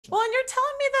Well, and you're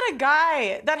telling me that a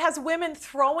guy that has women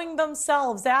throwing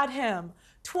themselves at him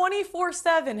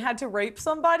 24/7 had to rape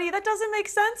somebody? That doesn't make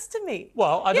sense to me.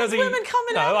 Well, I He don't has think. women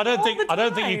coming at No, him all the I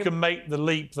don't think you time. can make the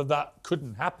leap that that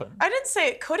couldn't happen. I didn't say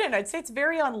it couldn't. I'd say it's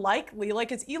very unlikely.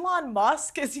 Like, is Elon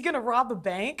Musk, is he going to rob a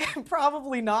bank?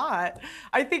 Probably not.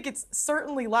 I think it's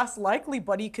certainly less likely,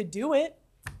 but he could do it.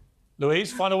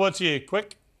 Louise, final word to you,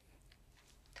 quick.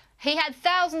 He had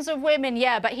thousands of women,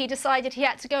 yeah, but he decided he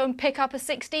had to go and pick up a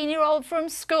 16-year-old from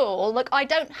school. Look, I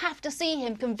don't have to see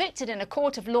him convicted in a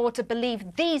court of law to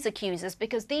believe these accusers,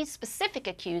 because these specific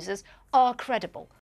accusers are credible.